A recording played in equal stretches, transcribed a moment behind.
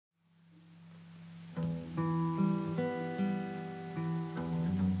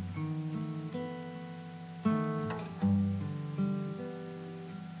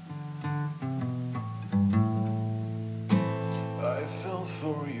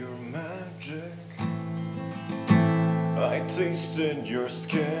your magic. I tasted your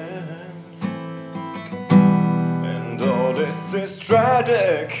skin, and though this is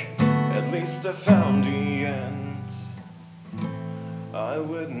tragic, at least I found the end. I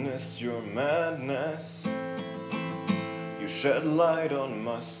witnessed your madness. You shed light on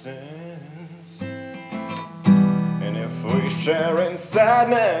my sins. And if we share in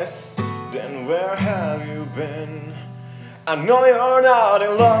sadness, then where have you been? I know you're not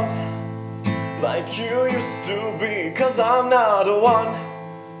in love like you used to be, 'cause I'm not the one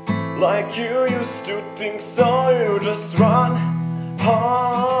like you used to think, so you just run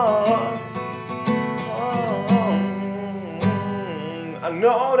on. I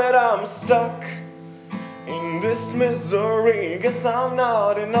know that I'm stuck in this misery, 'cause I'm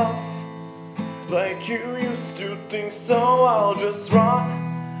not enough like you used to think, so I'll just run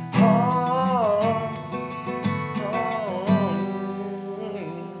on.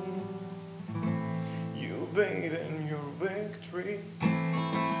 You bathe in your victory.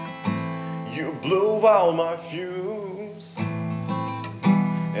 You blew out my fuse.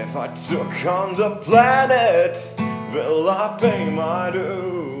 If I took on the planet, will I pay my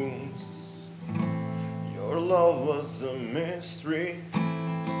dues? Your love was a mystery.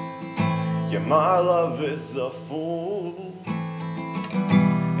 Yeah, my love is a fool.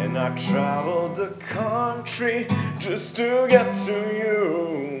 And I traveled the country just to get to you.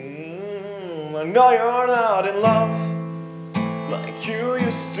 I know you're not in love like you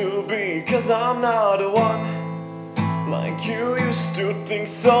used to be, 'cause I'm not the one like you used to think,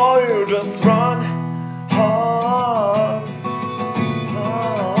 so you just run on.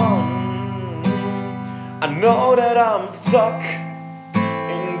 I know that I'm stuck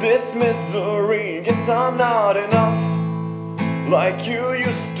in this misery, 'cause I'm not enough like you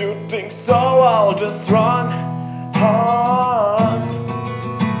used to think, so I'll just run on.